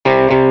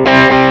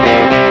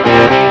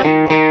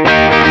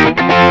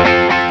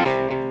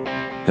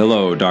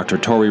Dr.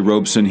 Tori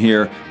Robeson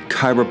here,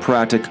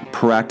 chiropractic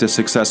practice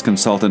success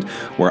consultant,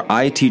 where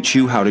I teach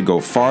you how to go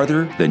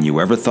farther than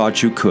you ever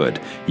thought you could.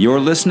 You're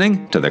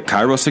listening to the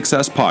Chiro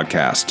Success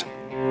Podcast.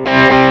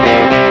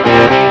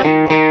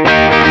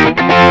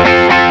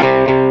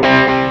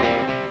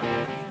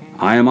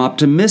 I am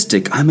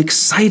optimistic. I'm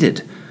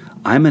excited.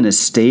 I'm in a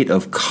state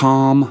of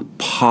calm,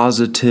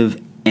 positive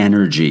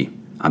energy.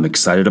 I'm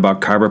excited about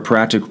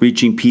chiropractic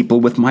reaching people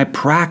with my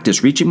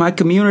practice, reaching my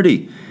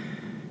community,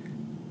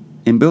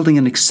 and building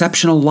an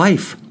exceptional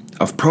life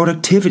of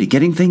productivity,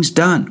 getting things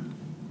done.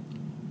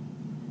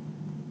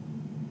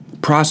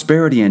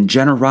 Prosperity and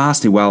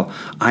generosity. Well,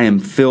 I am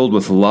filled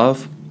with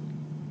love.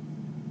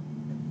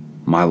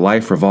 My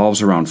life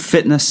revolves around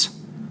fitness,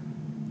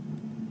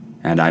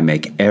 and I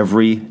make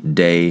every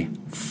day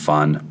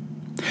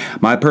fun.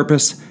 My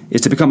purpose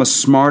is to become a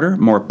smarter,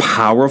 more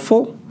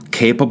powerful,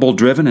 capable,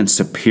 driven, and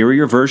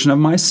superior version of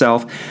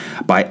myself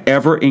by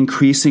ever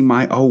increasing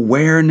my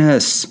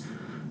awareness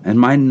and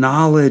my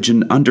knowledge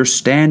and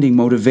understanding,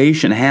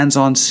 motivation,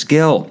 hands-on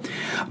skill,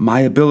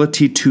 my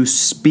ability to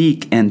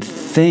speak and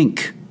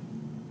think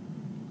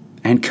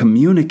and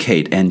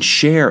communicate and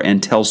share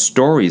and tell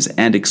stories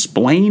and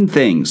explain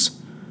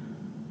things.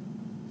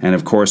 And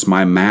of course,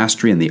 my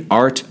mastery in the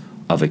art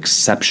of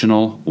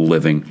exceptional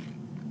living.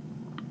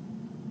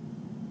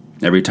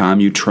 Every time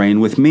you train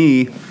with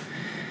me,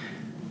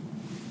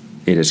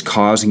 it is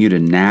causing you to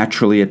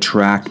naturally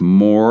attract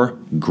more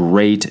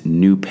great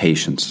new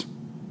patients.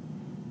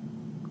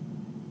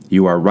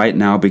 You are right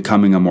now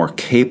becoming a more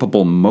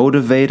capable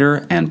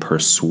motivator and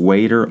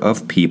persuader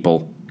of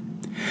people.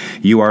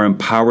 You are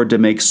empowered to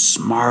make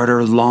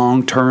smarter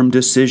long-term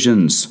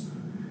decisions.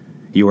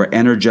 You are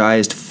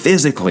energized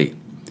physically.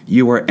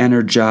 You are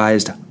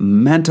energized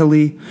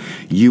mentally.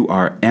 You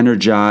are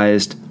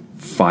energized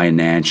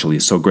financially.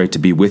 So great to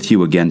be with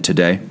you again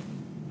today.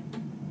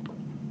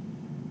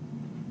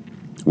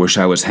 Wish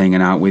I was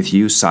hanging out with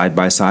you side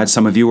by side.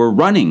 Some of you are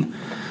running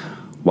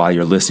while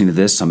you're listening to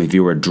this. Some of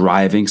you are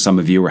driving. Some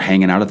of you are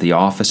hanging out at the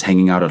office,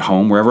 hanging out at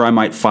home. Wherever I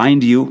might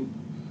find you,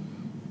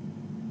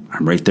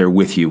 I'm right there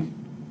with you.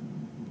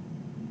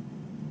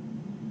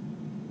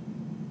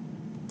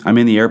 I'm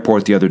in the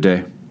airport the other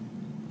day.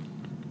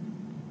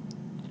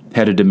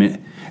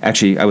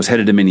 I was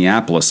headed to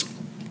Minneapolis.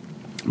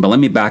 But let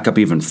me back up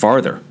even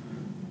farther.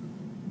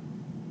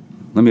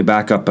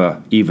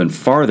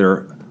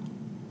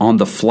 On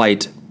the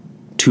flight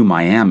to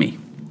Miami.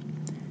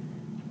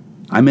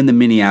 I'm in the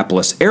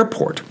Minneapolis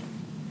airport.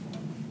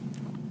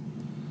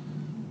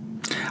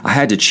 I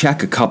had to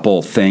check a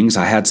couple things.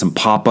 I had some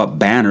pop-up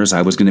banners.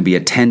 I was going to be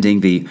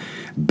attending the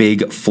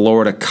big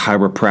Florida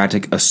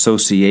Chiropractic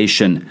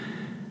Association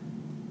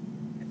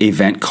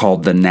event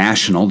called The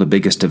National, the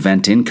biggest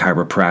event in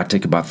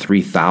chiropractic, about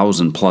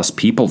 3,000 plus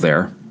people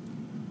there.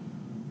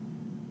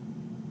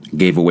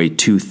 Gave away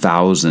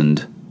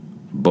 2,000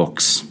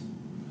 books.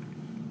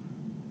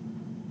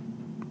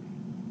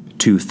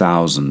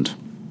 2,000.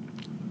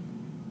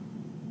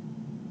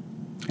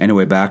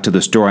 Anyway, back to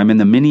the story. I'm in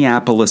the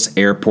Minneapolis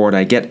airport.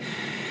 I get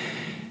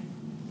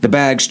the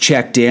bags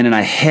checked in, and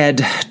I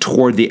head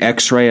toward the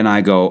x-ray, and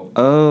I go,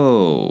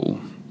 oh,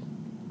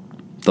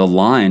 the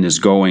line is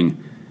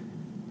going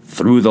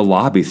through the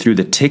lobby, through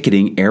the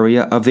ticketing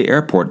area of the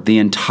airport. The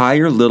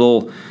entire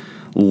little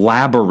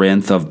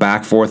labyrinth of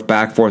back, forth,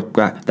 back,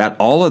 that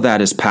all of that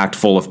is packed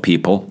full of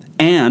people,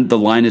 and the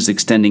line is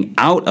extending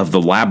out of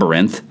the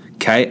labyrinth,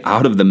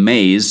 out of the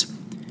maze,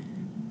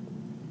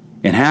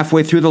 and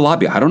halfway through the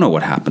lobby. I don't know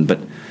what happened, but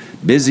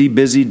busy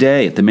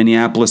day at the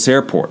Minneapolis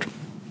airport.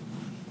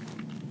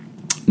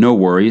 No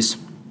worries.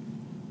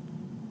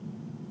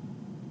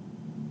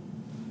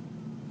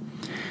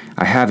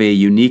 I have a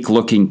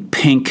unique-looking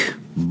pink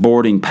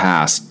boarding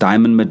pass,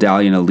 Diamond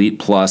Medallion, Elite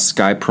Plus,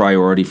 Sky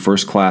Priority,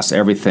 First Class,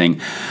 everything.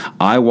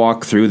 I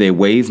walk through, they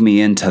wave me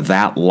into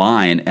that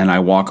line, and I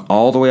walk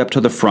all the way up to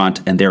the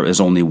front, and there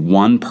is only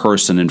one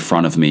person in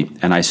front of me.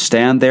 And I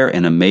stand there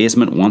in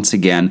amazement once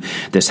again.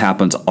 This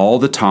happens all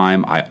the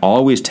time. I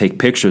always take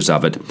pictures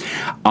of it.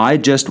 I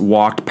just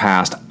walked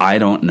past,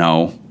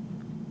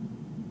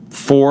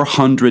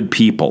 400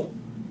 people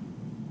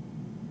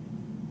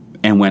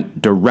and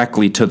went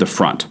directly to the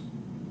front.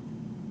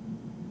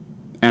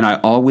 And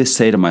I always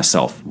say to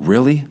myself,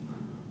 really?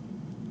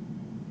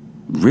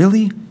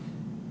 Really?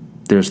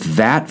 There's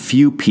that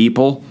few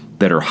people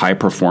that are high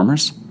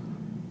performers?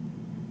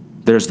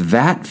 There's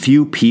that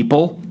few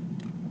people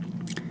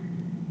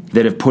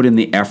that have put in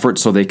the effort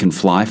so they can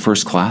fly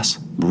first class?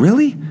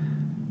 Really?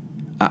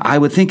 I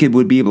would think it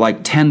would be like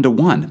 10 to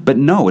 1. But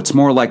no, it's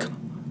more like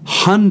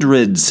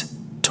hundreds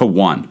to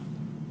 1.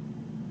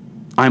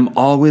 I'm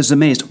always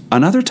amazed.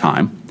 Another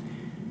time,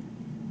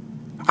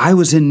 I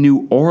was in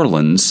New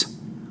Orleans.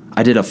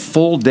 I did a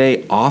full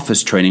day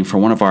office training for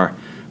one of our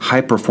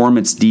high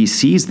performance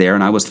DCs there,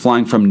 and I was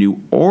flying from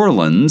New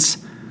Orleans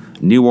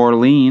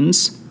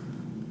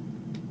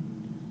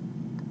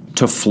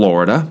to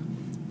Florida,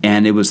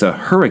 and it was a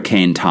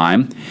hurricane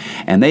time,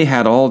 and they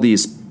had all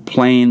these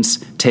planes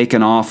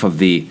taken off of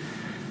the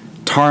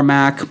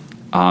tarmac,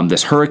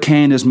 This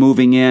hurricane is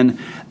moving in.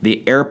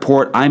 The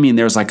airport,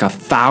 there's like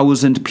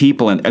 1,000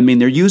 people.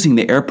 And they're using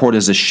the airport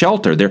as a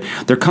shelter.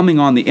 They're coming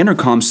on the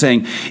intercom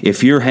saying,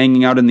 if you're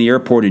hanging out in the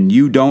airport and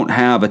you don't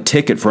have a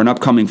ticket for an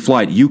upcoming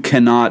flight, you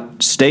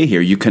cannot stay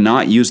here. You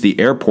cannot use the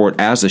airport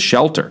as a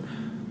shelter.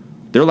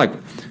 They're like,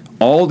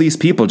 all these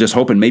people just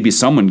hoping maybe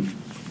someone,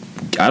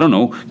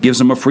 gives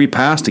them a free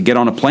pass to get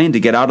on a plane to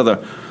get out of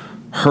the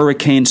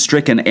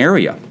hurricane-stricken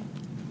area.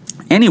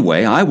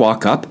 Anyway, I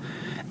walk up,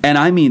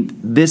 and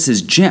this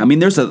is jam.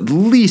 There's at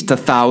least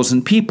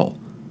 1,000 people.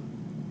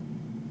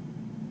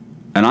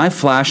 And I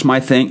flash my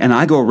thing, and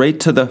I go right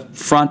to the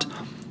front,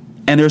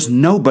 and there's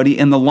nobody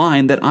in the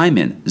line that I'm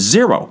in.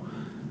 Zero.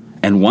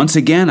 And once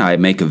again, I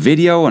make a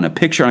video and a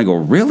picture, and I go,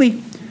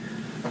 really?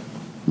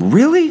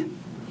 Really?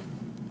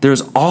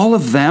 There's all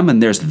of them,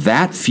 and there's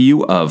that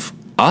few of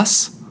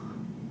us?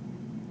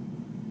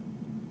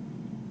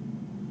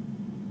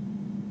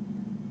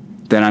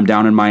 Then I'm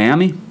down in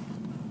Miami,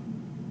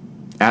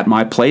 at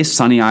my place,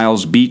 Sunny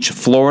Isles Beach,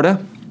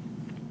 Florida.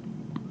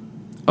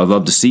 I'd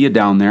love to see you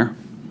down there.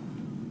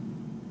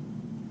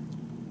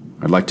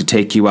 I'd like to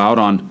take you out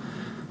on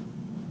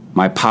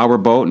my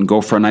powerboat and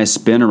go for a nice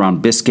spin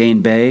around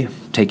Biscayne Bay,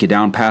 take you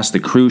down past the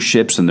cruise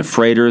ships and the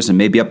freighters and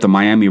maybe up the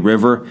Miami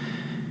River,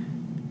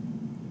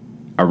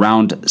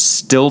 around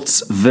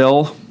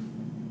Stiltsville,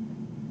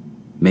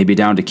 maybe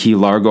down to Key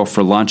Largo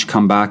for lunch,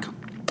 come back.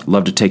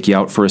 Love to take you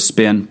out for a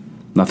spin.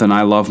 Nothing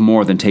I love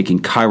more than taking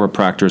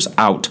chiropractors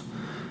out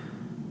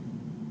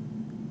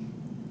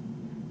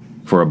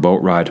for a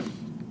boat ride.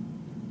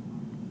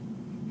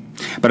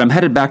 But I'm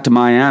headed back to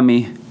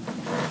Miami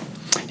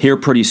here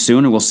pretty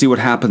soon, and we'll see what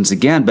happens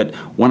again. But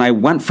when I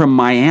went from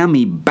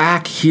Miami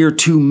back here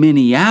to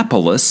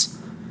Minneapolis,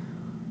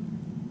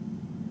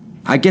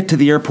 I get to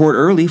the airport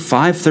early,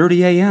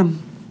 5:30 a.m.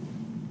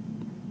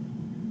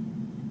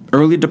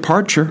 Early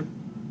departure.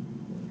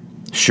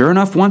 Sure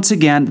enough, once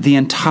again, the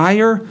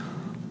entire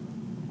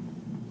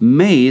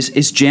maze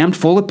is jammed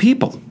full of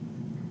people.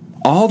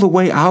 All the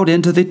way out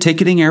into the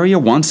ticketing area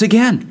once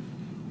again.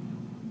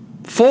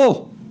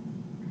 Full.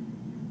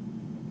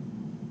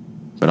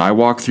 But I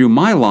walked through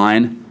my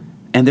line,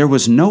 and there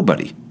was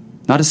nobody.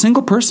 Not a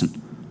single person.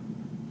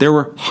 There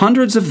were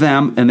hundreds of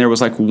them, and there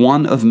was like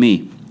one of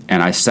me.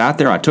 And I sat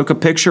there, I took a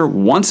picture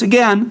once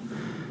again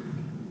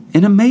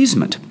in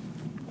amazement.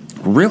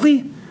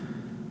 Really?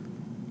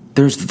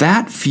 There's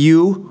that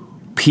few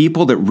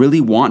people that really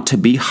want to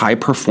be high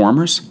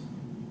performers,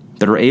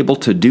 that are able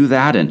to do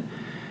that and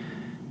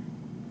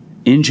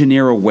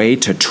engineer a way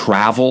to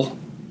travel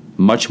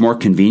much more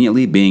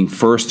conveniently, being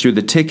first through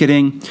the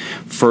ticketing,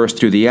 first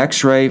through the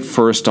x-ray,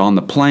 first on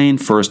the plane,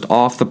 first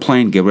off the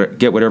plane,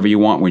 get whatever you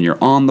want when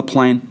you're on the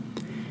plane.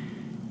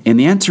 And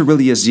the answer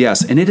really is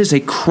yes. And it is a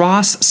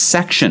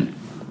cross-section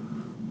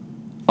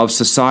of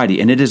society.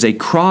 And it is a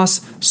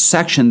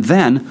cross-section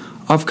then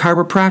of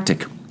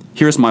chiropractic.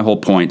 Here's my whole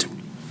point.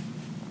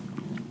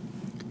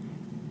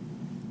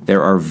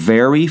 There are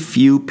very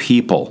few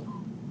people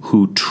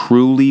who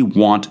truly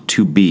want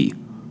to be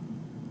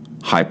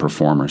high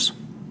performers.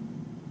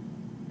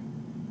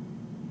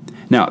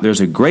 Now,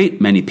 there's a great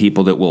many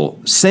people that will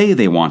say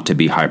they want to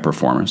be high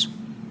performers.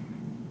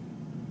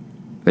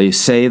 They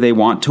say they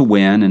want to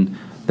win and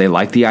they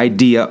like the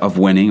idea of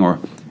winning,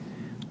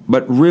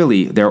 but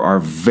really there are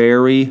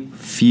very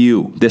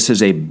few. This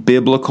is a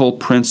biblical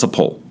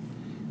principle.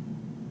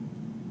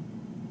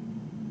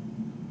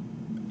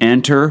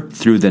 Enter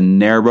through the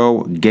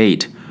narrow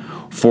gate,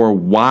 for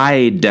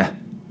wide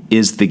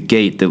is the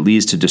gate that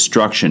leads to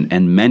destruction,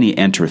 and many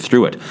enter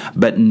through it.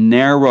 But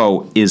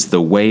narrow is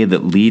the way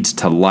that leads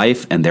to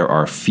life, and there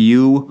are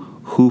few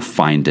who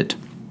find it.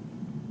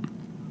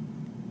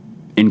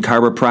 In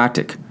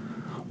chiropractic,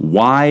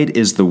 wide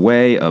is the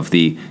way of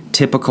the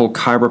typical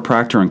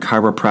chiropractor and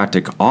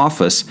chiropractic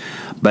office,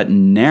 but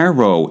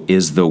narrow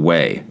is the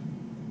way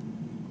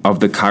of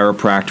the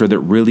chiropractor that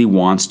really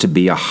wants to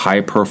be a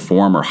high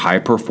performer, high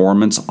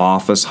performance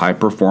office, high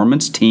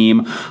performance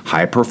team,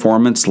 high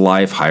performance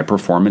life, high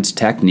performance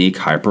technique,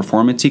 high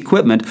performance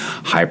equipment,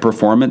 high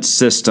performance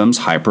systems,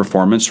 high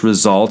performance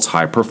results,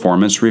 high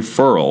performance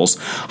referrals,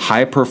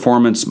 high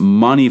performance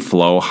money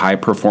flow, high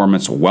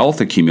performance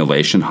wealth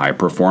accumulation, high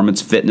performance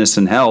fitness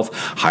and health,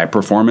 high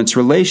performance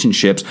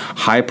relationships,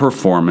 high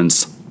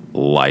performance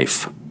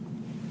life.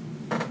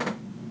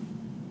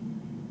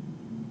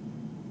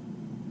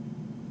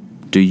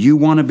 Do you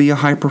want to be a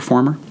high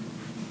performer?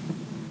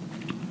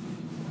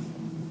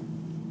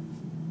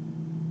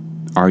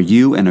 Are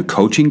you in a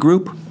coaching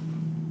group?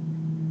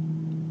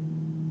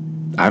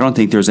 I don't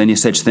think there's any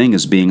such thing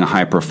as being a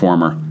high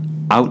performer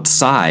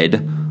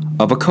outside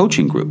of a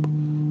coaching group.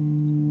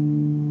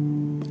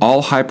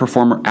 All high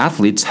performer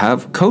athletes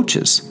have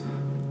coaches.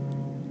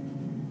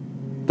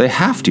 They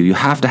have to. You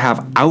have to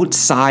have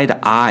outside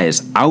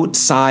eyes,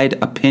 outside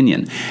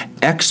opinion,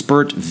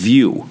 expert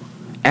view,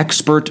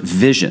 expert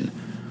vision,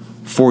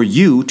 for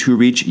you to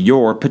reach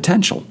your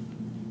potential.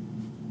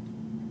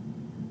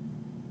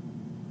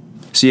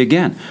 See,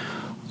 again,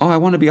 I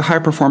want to be a high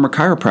performer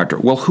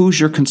chiropractor. Well, who's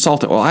your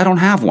consultant? Well, I don't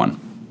have one.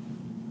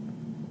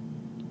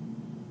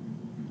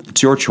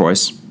 It's your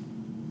choice.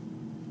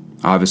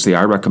 Obviously,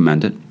 I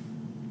recommend it.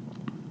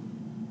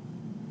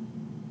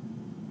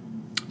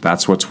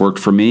 That's what's worked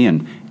for me,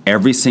 and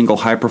every single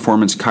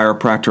high-performance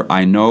chiropractor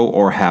I know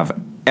or have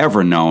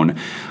ever known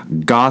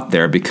got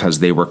there because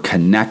they were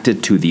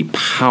connected to the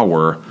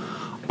power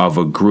of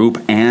a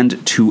group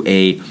and to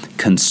a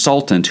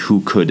consultant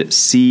who could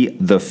see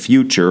the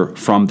future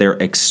from their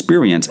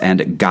experience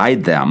and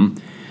guide them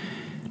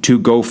to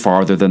go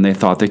farther than they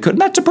thought they could.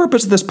 And that's the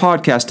purpose of this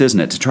podcast, isn't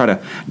it? To try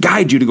to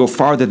guide you to go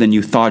farther than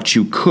you thought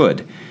you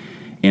could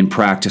in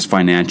practice,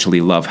 financially,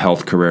 love,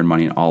 health, career, and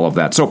money, and all of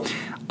that. So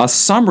a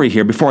summary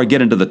here before I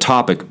get into the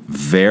topic.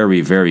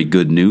 Very, very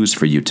good news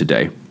for you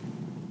today.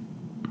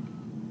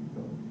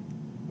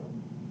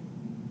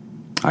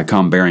 I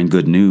come bearing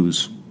good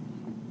news.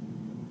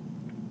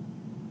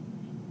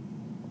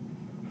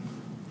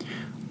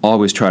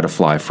 Always try to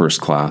fly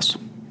first class.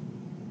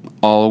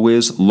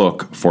 Always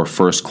look for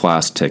first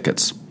class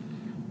tickets.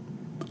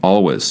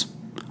 Always.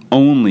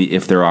 Only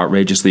if they're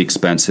outrageously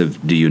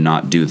expensive do you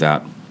not do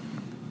that.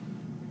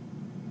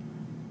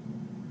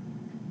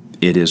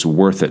 It is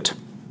worth it.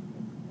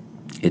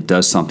 It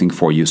does something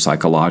for you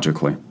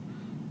psychologically.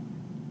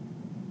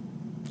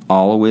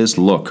 Always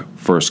look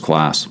first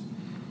class.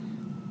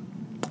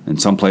 In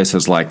some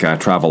places like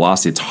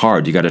Travelocity, it's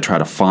hard. You got to try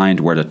to find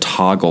where to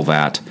toggle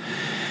that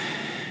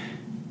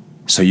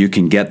so you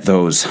can get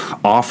those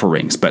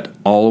offerings. But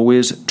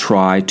always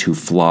try to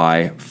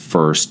fly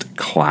first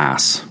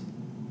class.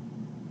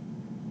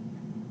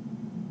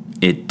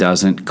 It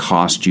doesn't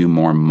cost you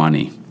more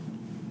money.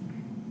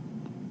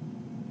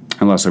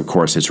 Unless, of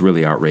course, it's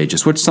really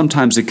outrageous, which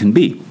sometimes it can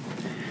be.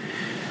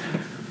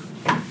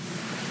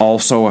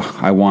 Also,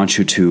 I want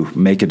you to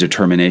make a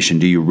determination.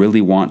 Do you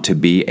really want to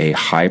be a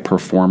high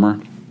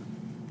performer?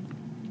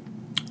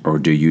 Or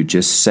do you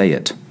just say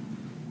it?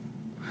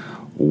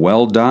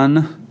 Well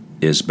done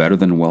is better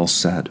than well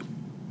said.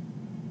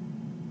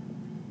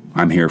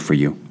 I'm here for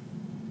you.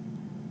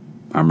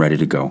 I'm ready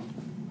to go.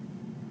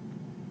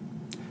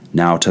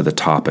 Now to the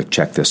topic.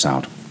 Check this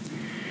out.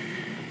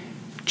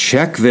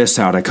 Check this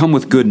out. I come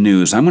with good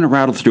news. I'm going to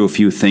rattle through a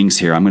few things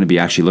here. I'm going to be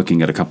actually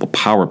looking at a couple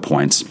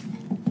PowerPoints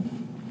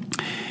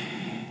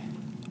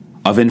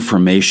of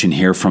information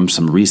here from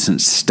some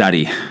recent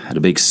study. I had a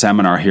big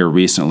seminar here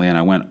recently, and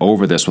I went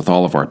over this with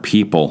all of our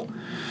people.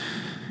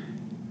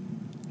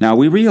 Now,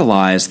 we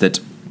realize that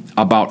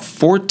about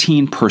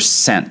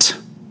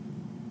 14%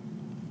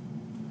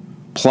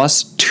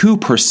 plus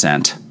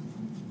 2%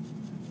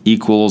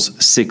 equals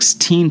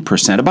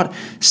 16%. About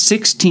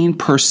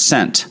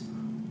 16%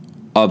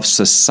 of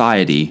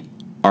society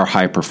are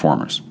high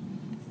performers.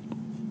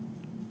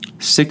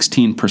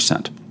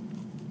 16%.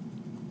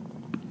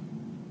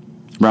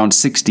 Around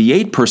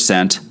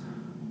 68%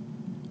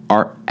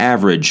 are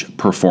average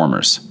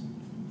performers.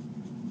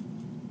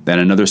 Then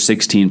another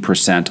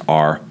 16%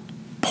 are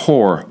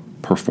poor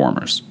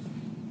performers.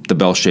 The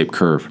bell-shaped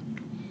curve.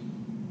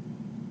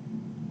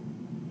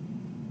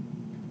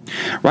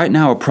 Right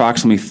now,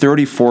 approximately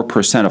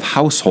 34% of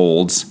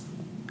households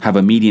have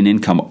a median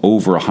income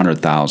over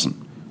 $100,000.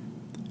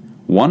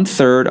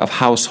 1/3 of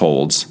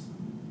households,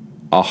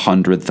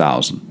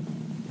 $100,000.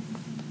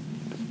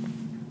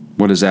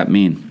 What does that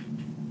mean?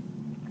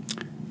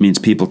 It means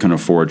people can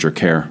afford your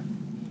care.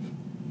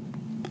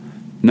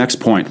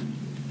 Next point.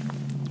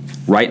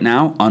 Right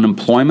now,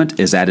 unemployment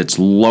is at its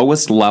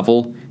lowest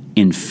level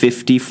in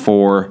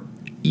 54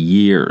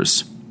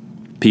 years.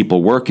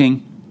 People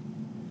working,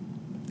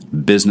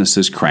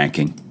 businesses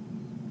cranking.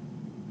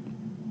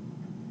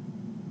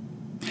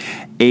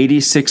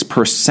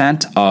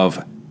 86%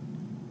 of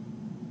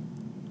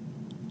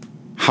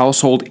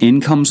household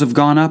incomes have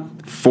gone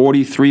up.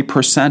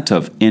 43%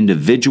 of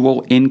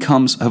individual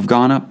incomes have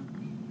gone up.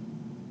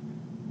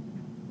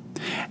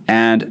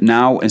 And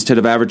now, instead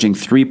of averaging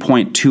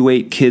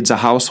 3.28 kids a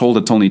household,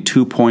 it's only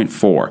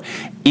 2.4.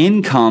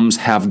 Incomes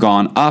have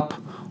gone up.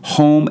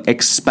 Home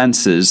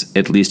expenses,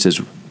 at least as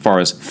far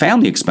as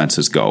family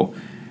expenses go,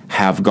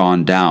 have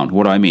gone down.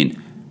 What do I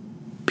mean?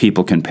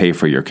 People can pay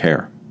for your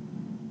care.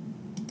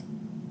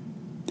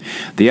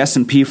 The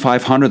S&P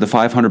 500, the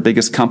 500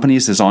 biggest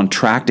companies, is on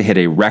track to hit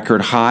a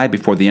record high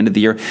before the end of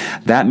the year.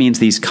 That means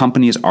these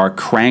companies are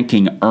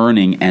cranking,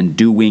 earning, and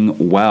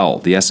doing well.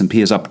 The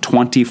S&P is up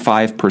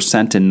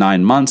 25% in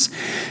 9 months,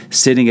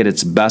 sitting at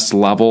its best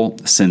level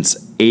since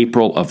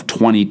April of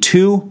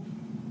 22.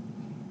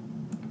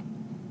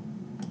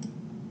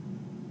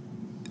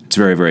 It's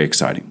very, very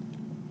exciting.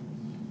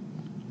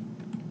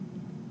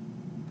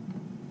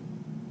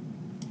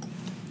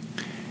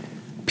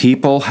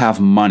 People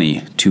have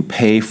money to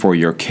pay for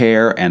your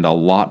care and a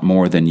lot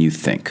more than you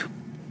think.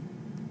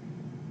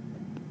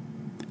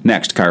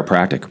 Next,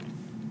 chiropractic.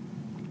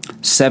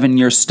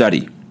 7-year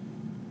study.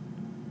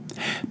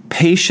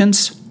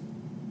 Patients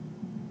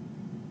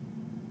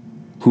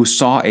who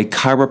saw a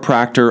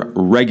chiropractor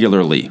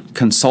regularly,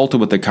 consulted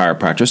with the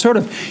chiropractor, sort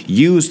of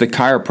used the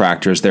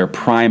chiropractor as their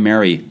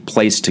primary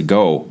place to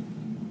go,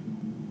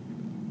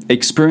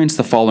 experienced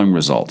the following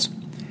results.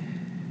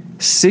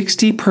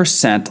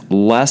 60%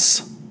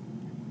 less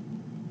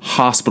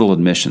hospital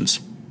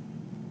admissions.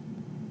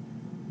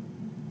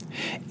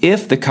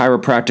 If the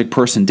chiropractic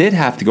person did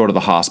have to go to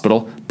the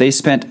hospital, they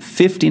spent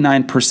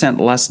 59%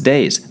 less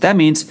days. That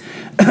means,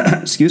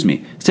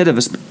 instead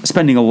of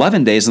spending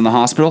 11 days in the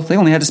hospital, they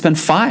only had to spend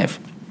 5.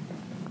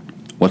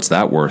 What's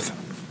that worth?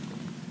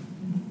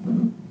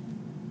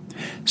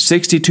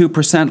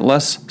 62%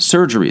 less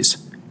surgeries,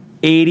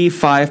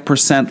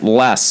 85%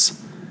 less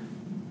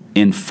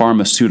in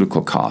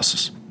pharmaceutical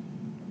costs.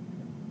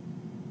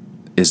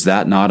 Is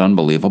that not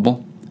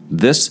unbelievable?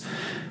 This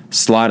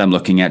slide I'm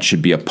looking at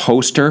should be a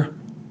poster.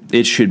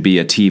 It should be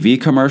a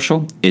TV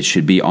commercial. It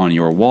should be on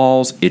your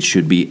walls. It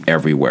should be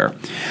everywhere.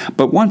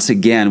 But once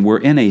again, we're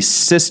in a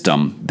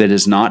system that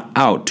is not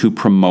out to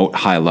promote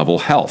high-level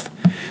health.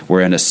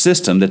 We're in a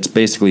system that's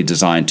basically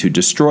designed to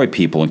destroy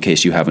people, in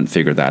case you haven't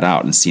figured that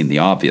out and seen the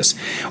obvious.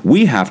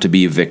 We have to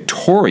be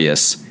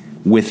victorious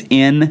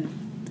within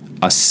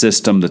a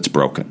system that's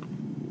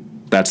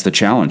broken. That's the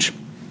challenge.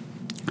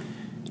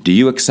 Do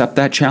you accept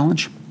that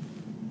challenge?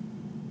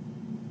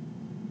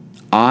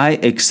 I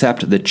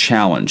accept the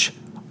challenge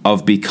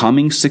of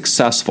becoming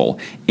successful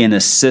in a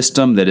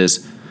system that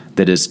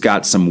has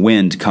got some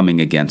wind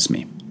coming against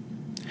me.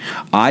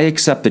 I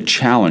accept the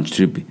challenge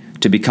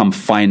to become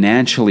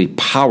financially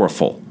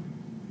powerful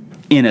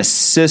in a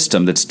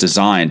system that's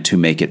designed to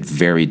make it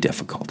very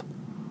difficult.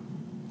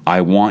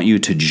 I want you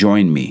to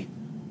join me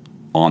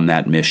on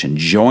that mission.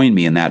 Join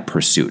me in that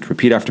pursuit.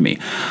 Repeat after me.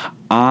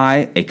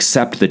 I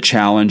accept the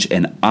challenge,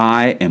 and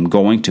I am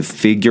going to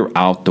figure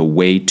out the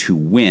way to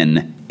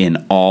win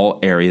in all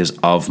areas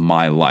of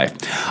my life.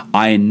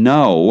 I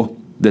know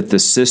that the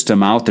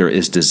system out there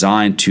is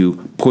designed to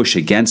push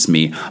against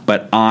me,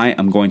 but I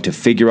am going to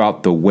figure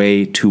out the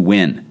way to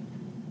win.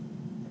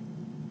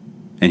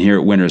 And here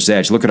at Winner's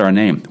Edge, look at our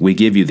name. We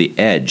give you the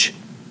edge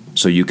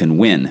so you can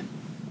win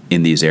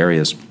in these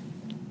areas.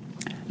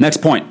 Next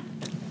point.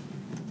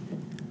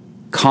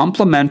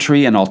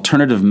 Complementary and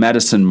alternative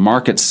medicine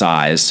market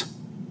size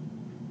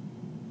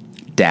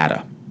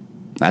data.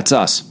 That's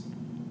us.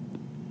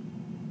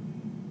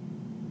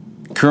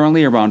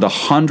 Currently around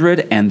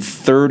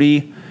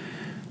 $130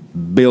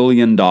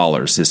 billion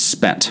is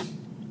spent.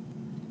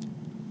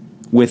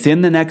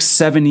 Within the next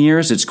 7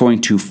 years, it's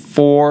going to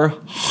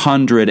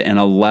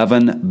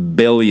 $411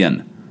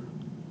 billion.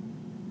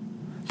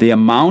 The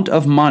amount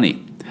of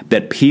money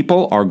that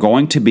people are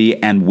going to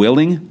be and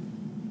willing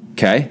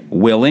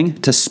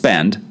to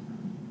spend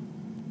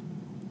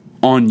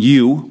on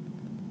you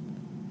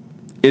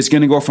is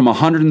going to go from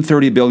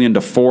 $130 billion to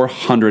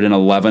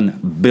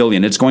 $411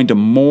 billion. It's going to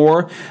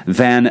more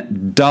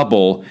than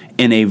double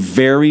in a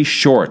very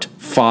short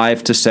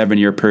 5 to 7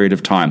 year period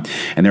of time.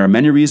 And there are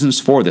many reasons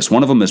for this.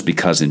 One of them is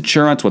because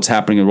insurance, what's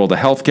happening in the world of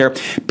healthcare.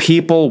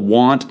 People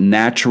want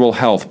natural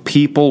health.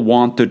 People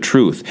want the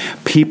truth.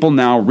 People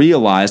now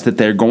realize that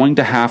they're going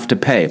to have to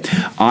pay.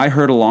 I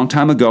heard a long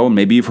time ago, and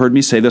maybe you've heard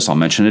me say this, I'll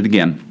mention it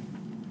again.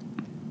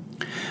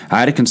 I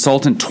had a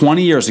consultant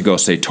 20 years ago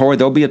say, Tori,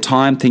 there'll be a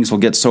time things will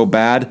get so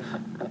bad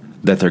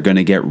that they're going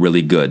to get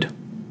really good.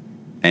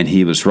 And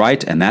he was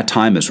right, and that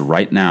time is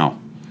right now.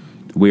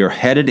 We are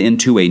headed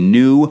into a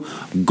new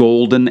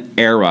golden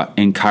era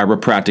in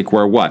chiropractic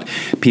where what?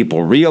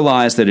 People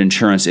realize that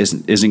insurance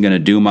isn't going to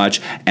do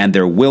much, and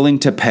they're willing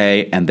to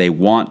pay, and they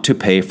want to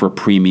pay for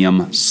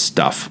premium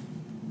stuff.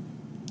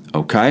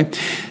 Okay?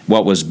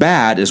 What was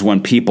bad is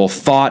when people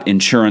thought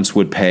insurance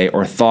would pay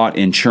or thought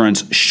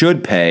insurance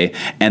should pay,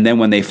 and then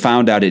when they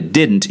found out it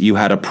didn't, you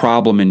had a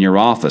problem in your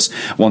office.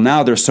 Well,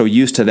 now they're so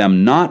used to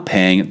them not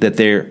paying that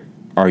they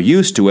are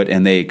used to it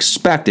and they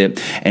expect it.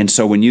 And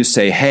so when you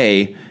say,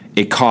 hey,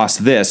 it costs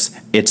this,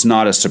 it's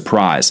not a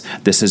surprise.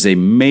 This is a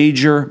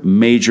major,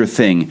 major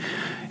thing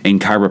in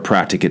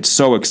chiropractic. It's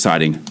so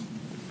exciting.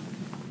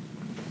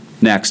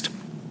 Next.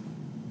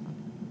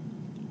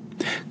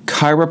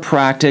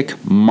 Chiropractic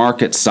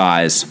market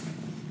size.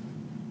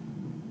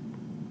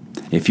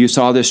 If you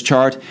saw this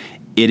chart,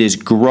 it is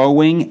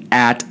growing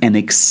at an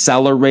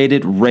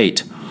accelerated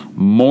rate.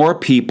 More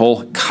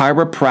people,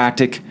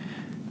 chiropractic,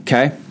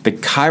 the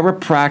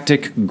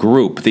chiropractic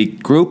group, the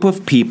group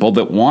of people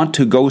that want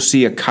to go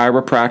see a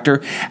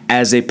chiropractor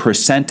as a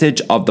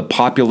percentage of the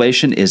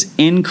population is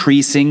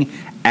increasing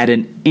at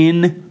an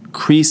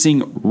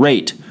increasing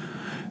rate.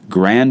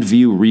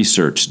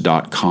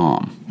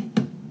 GrandviewResearch.com.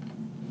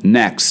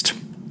 Next,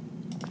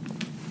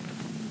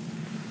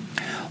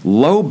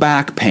 low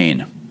back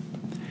pain.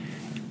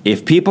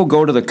 If people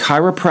go to the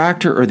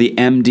chiropractor or the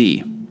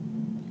MD,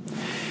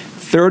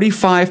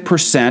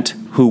 35%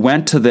 who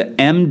went to the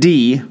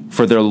MD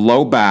for their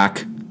low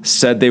back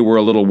said they were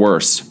a little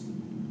worse.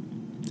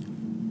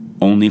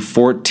 Only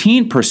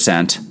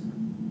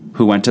 14%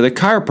 who went to the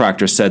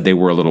chiropractor said they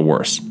were a little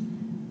worse.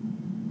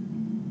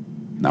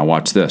 Now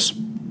watch this.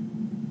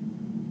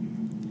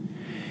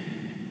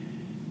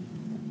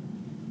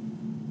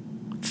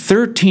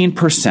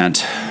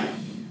 13%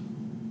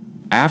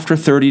 after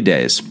 30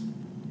 days,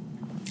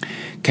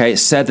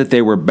 said that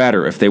they were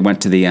better if they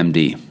went to the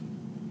MD.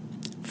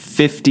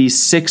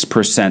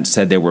 56%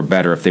 said they were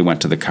better if they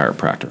went to the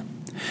chiropractor.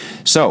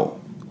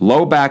 So,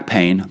 low back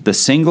pain, the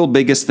single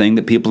biggest thing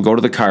that people go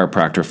to the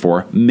chiropractor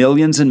for,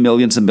 millions and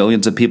millions and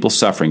millions of people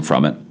suffering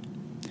from it.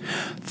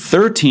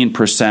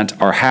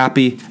 13% are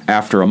happy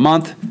after a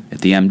month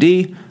at the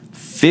MD.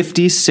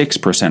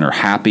 56% are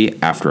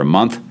happy after a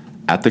month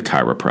at the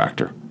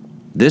chiropractor.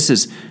 This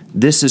is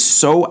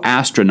so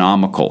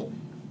astronomical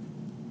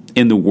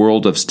in the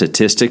world of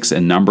statistics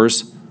and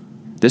numbers.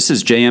 This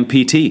is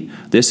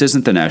JMPT. This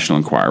isn't the National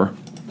Enquirer.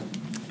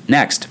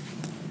 Next,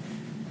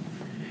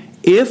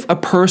 if a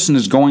person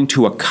is going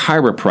to a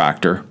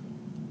chiropractor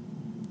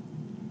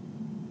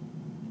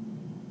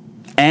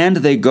and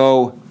they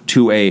go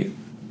to a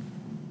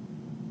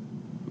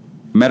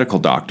medical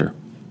doctor,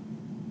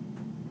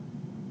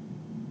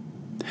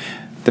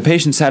 the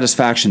patient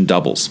satisfaction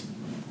doubles.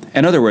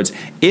 In other words,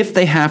 if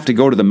they have to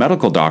go to the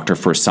medical doctor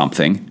for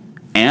something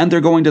and they're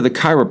going to the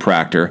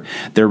chiropractor,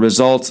 their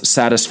results,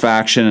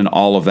 satisfaction, and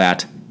all of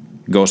that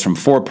goes from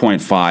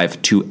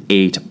 4.5 to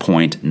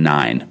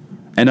 8.9.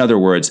 In other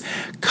words,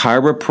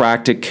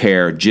 chiropractic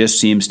care just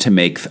seems to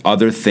make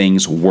other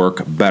things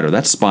work better.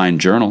 That's Spine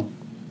Journal.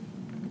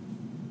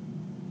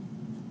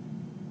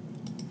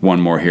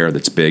 One more here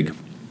that's big.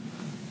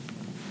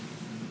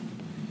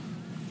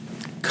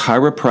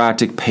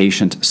 Chiropractic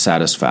patient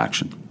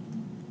satisfaction.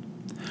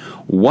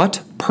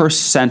 What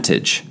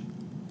percentage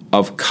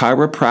of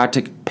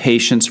chiropractic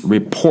patients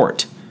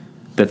report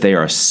that they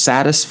are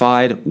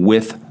satisfied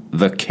with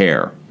the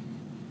care?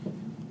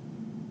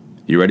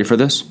 You ready for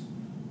this?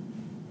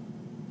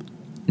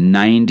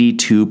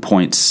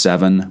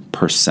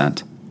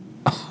 92.7%.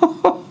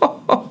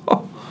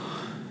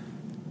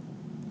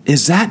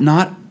 Is that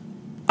not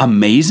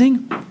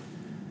amazing?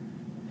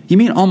 You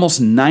mean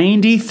almost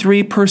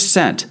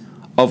 93%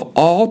 of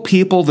all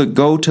people that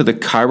go to the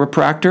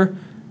chiropractor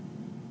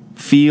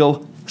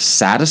feel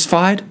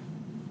satisfied?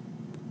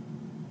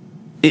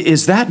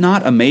 Is that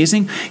not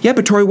amazing? Yeah,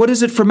 but Tori, what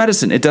is it for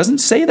medicine? It doesn't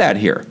say that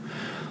here.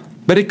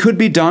 But it could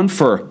be done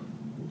for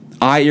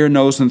eye, ear,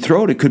 nose, and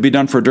throat. It could be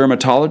done for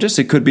dermatologists.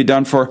 It could be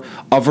done for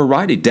a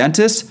variety.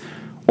 Dentists,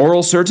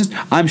 oral surgeons.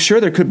 I'm sure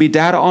there could be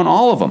data on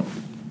all of them.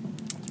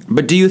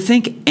 But do you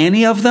think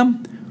any of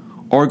them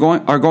are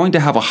going to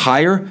have a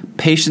higher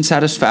patient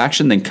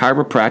satisfaction than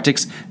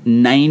chiropractic's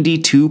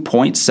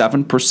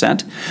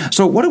 92.7%?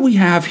 So what do we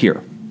have here?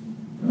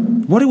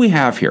 What do we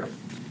have here?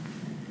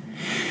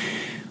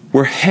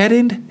 We're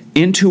heading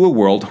into a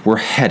world,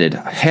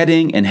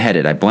 heading and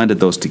headed. I blended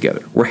those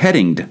together. We're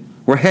heading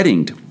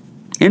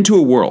into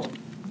a world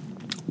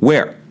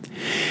where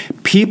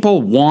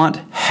people want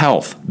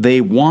health. They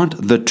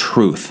want the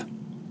truth.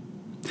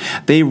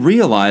 They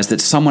realize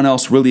that someone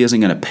else really isn't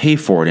going to pay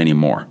for it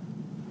anymore.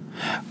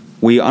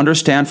 We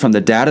understand from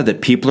the data that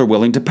people are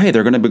willing to pay.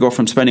 They're going to go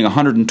from spending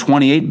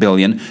 $128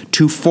 billion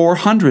to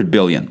 $400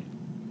 billion.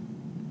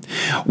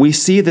 We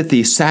see that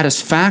the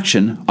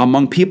satisfaction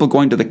among people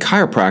going to the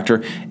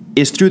chiropractor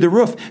is through the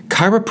roof.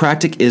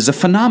 Chiropractic is a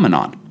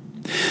phenomenon.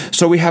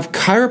 So we have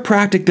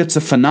chiropractic that's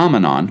a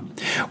phenomenon.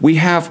 We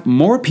have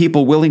more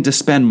people willing to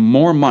spend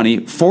more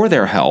money for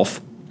their health.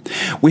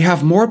 We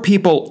have more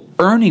people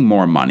earning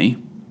more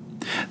money.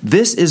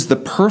 This is the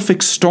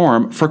perfect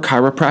storm for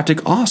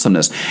chiropractic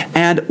awesomeness.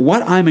 And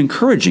what I'm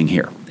encouraging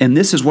here, and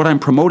this is what I'm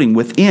promoting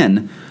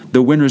within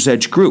the Winner's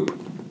Edge group,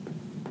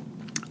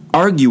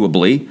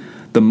 arguably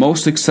the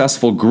most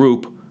successful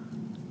group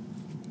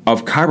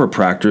of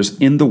chiropractors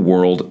in the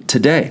world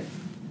today.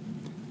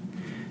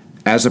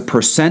 As a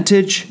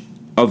percentage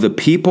of the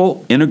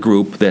people in a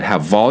group that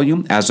have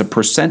volume, as a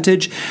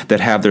percentage that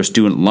have their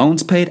student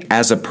loans paid,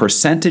 as a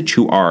percentage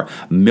who are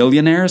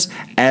millionaires,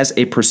 as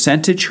a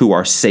percentage who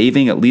are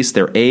saving at least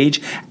their age,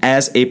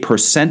 as a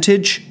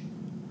percentage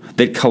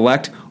that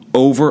collect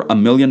over $1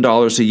 million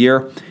a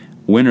year,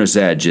 Winner's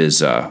Edge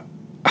is,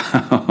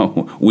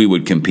 we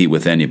would compete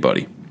with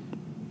anybody.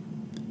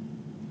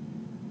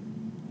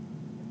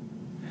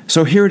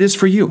 So here it is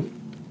for you.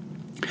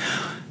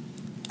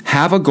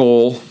 Have a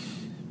goal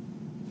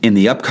in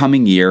the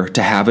upcoming year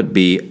to have it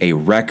be a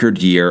record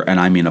year, and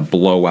I mean a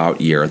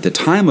blowout year. At the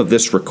time of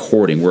this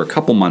recording, we're a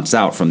couple months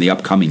out from the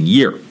upcoming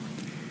year.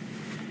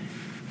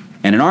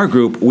 And in our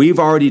group, we've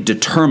already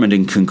determined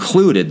and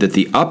concluded that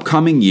the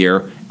upcoming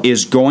year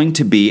is going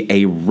to be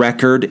a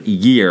record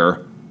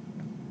year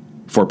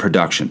for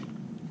production.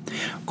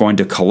 Going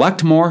to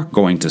collect more,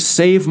 going to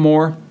save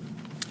more,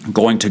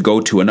 going to go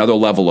to another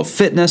level of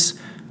fitness,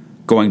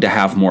 going to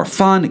have more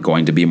fun,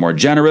 going to be more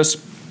generous.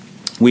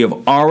 We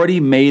have already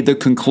made the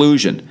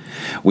conclusion.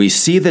 We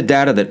see the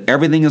data that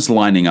everything is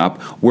lining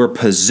up. We're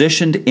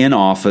positioned in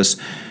office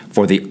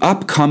for the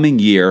upcoming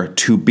year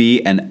to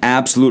be an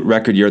absolute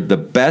record year, the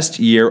best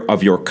year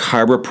of your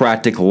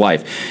chiropractic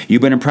life.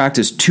 You've been in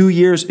practice 2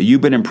 years. You've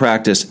been in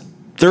practice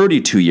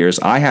 32 years.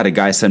 I had a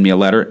guy send me a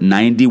letter,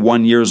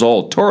 91 years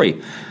old.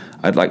 Tori,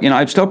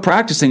 I'm still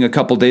practicing a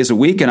couple days a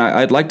week, and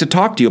I'd like to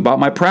talk to you about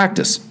my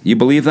practice. You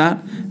believe that?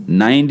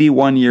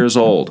 91 years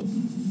old.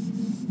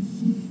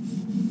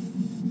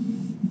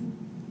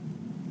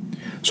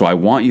 So I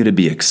want you to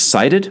be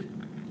excited.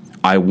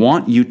 I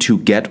want you to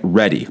get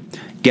ready.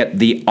 Get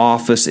the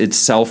office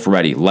itself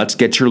ready. Let's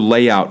get your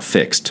layout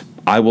fixed.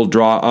 I will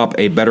draw up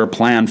a better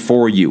plan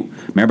for you.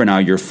 Remember now,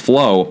 your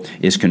flow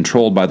is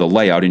controlled by the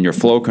layout, and your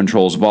flow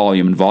controls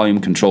volume, and volume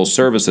controls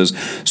services.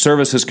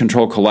 Services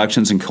control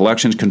collections, and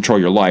collections control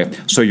your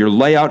life. So your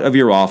layout of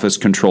your office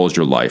controls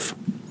your life.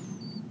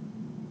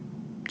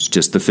 It's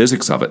just the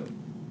physics of it.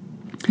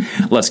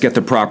 Let's get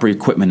the proper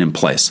equipment in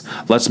place.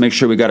 Let's make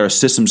sure we got our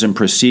systems and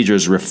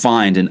procedures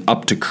refined and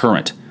up to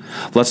current.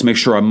 Let's make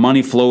sure our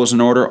money flow is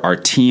in order, our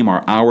team,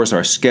 our hours,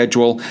 our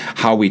schedule,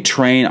 how we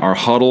train, our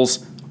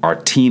huddles, our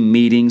team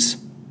meetings,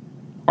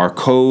 our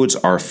codes,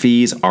 our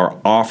fees, our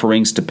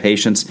offerings to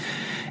patients.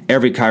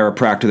 Every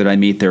chiropractor that I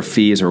meet, their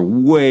fees are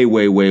way,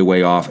 way, way,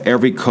 way off.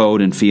 Every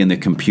code and fee in the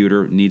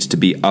computer needs to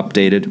be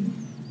updated.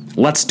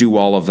 Let's do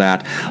all of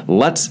that.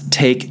 Let's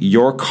take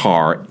your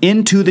car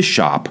into the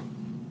shop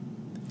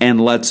and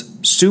let's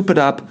soup it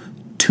up,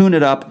 tune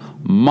it up,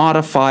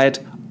 modify it,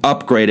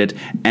 upgrade it,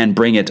 and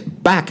bring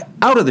it back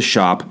out of the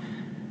shop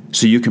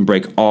so you can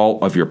break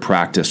all of your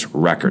practice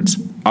records.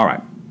 All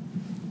right.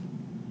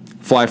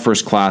 Fly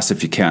first class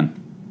if you can.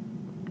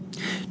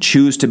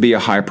 Choose to be a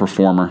high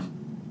performer.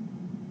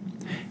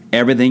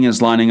 Everything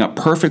is lining up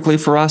perfectly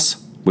for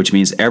us, which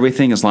means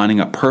everything is lining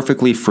up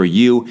perfectly for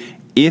you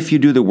if you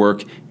do the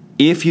work,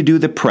 if you do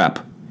the prep,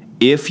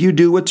 if you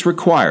do what's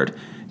required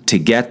to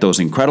get those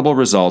incredible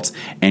results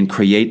and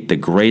create the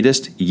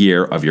greatest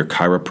year of your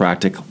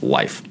chiropractic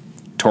life.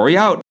 Tori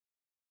out.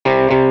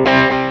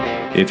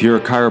 If you're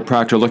a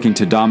chiropractor looking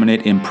to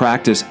dominate in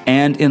practice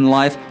and in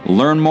life,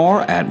 learn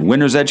more at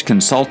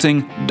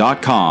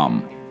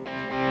winnersedgeconsulting.com.